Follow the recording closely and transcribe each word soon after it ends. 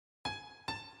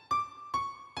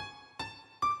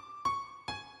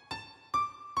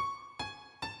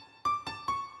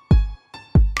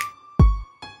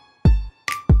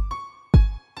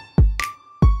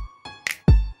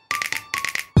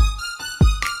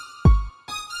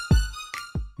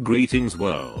Greetings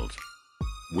world.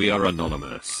 We are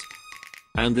Anonymous.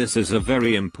 And this is a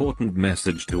very important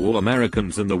message to all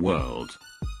Americans in the world.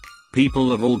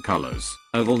 People of all colors,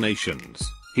 of all nations,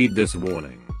 heed this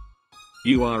warning.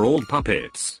 You are all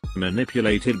puppets,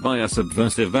 manipulated by a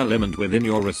subversive element within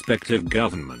your respective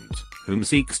government, whom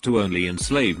seeks to only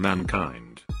enslave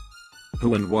mankind.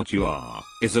 Who and what you are,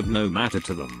 is of no matter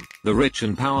to them. The rich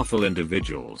and powerful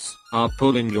individuals are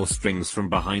pulling your strings from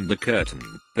behind the curtain.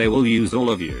 They will use all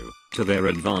of you, to their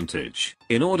advantage,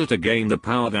 in order to gain the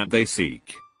power that they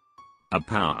seek. A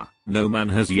power no man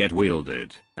has yet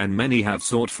wielded, and many have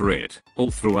sought for it,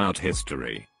 all throughout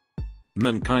history.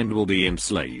 Mankind will be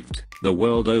enslaved, the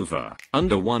world over,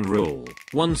 under one rule,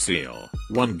 one seal,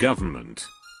 one government.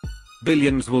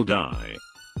 Billions will die.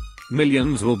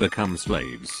 Millions will become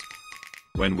slaves.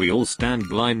 When we all stand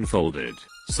blindfolded,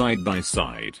 side by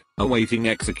side, awaiting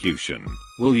execution,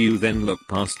 will you then look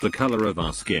past the color of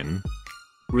our skin?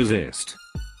 Resist.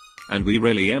 And we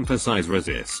really emphasize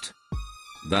resist.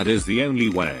 That is the only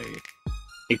way.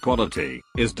 Equality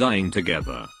is dying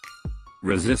together.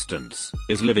 Resistance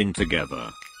is living together.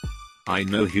 I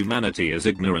know humanity is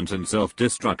ignorant and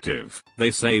self-destructive.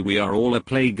 They say we are all a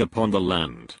plague upon the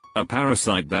land, a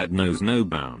parasite that knows no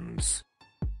bounds.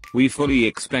 We fully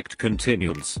expect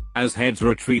continuance, as heads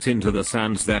retreat into the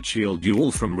sands that shield you all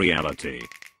from reality.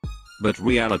 But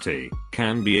reality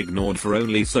can be ignored for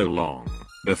only so long,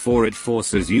 before it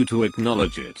forces you to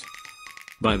acknowledge it.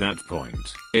 By that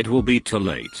point, it will be too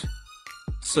late.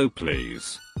 So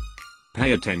please,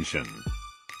 pay attention.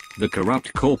 The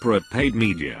corrupt corporate paid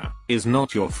media is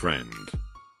not your friend.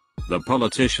 The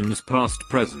politicians past,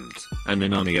 present, and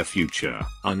in the near future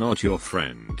are not your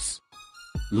friends.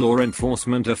 Law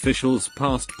enforcement officials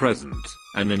past, present,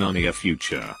 and in the near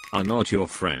future are not your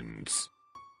friends.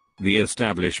 The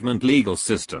establishment legal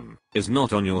system is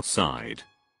not on your side.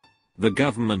 The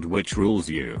government which rules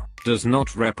you does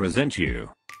not represent you.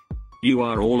 You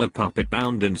are all a puppet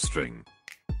bound in string.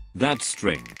 That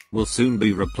string will soon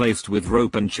be replaced with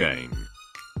rope and chain.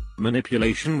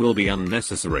 Manipulation will be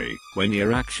unnecessary when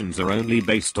your actions are only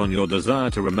based on your desire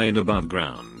to remain above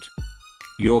ground.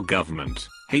 Your government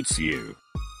hates you.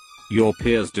 Your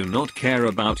peers do not care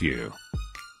about you.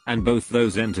 And both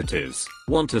those entities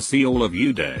want to see all of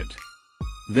you dead.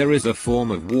 There is a form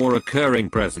of war occurring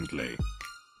presently.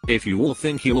 If you all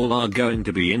think you all are going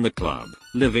to be in the club,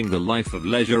 living the life of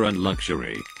leisure and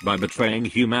luxury, by betraying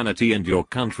humanity and your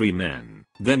countrymen,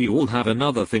 then you all have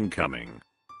another thing coming.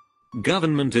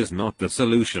 Government is not the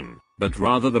solution, but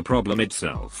rather the problem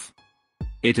itself.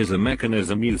 It is a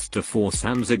mechanism used to force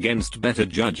hands against better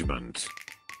judgment.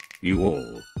 You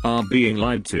all are being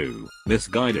lied to,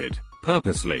 misguided,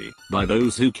 purposely, by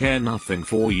those who care nothing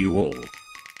for you all.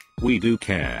 We do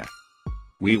care.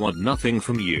 We want nothing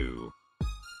from you.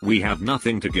 We have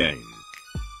nothing to gain.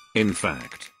 In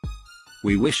fact,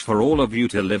 we wish for all of you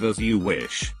to live as you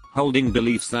wish, holding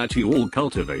beliefs that you all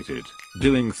cultivated,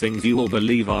 doing things you all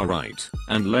believe are right,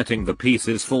 and letting the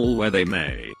pieces fall where they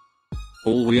may.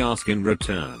 All we ask in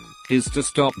return is to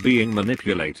stop being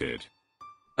manipulated.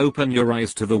 Open your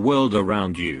eyes to the world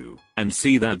around you, and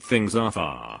see that things are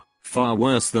far, far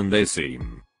worse than they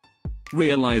seem.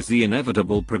 Realize the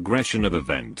inevitable progression of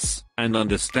events, and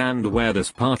understand where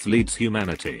this path leads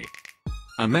humanity.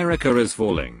 America is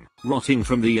falling, rotting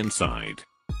from the inside.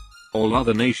 All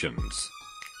other nations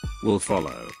will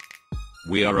follow.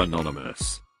 We are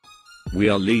Anonymous. We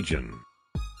are Legion.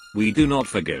 We do not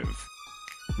forgive.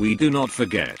 We do not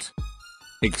forget.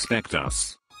 Expect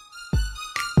us.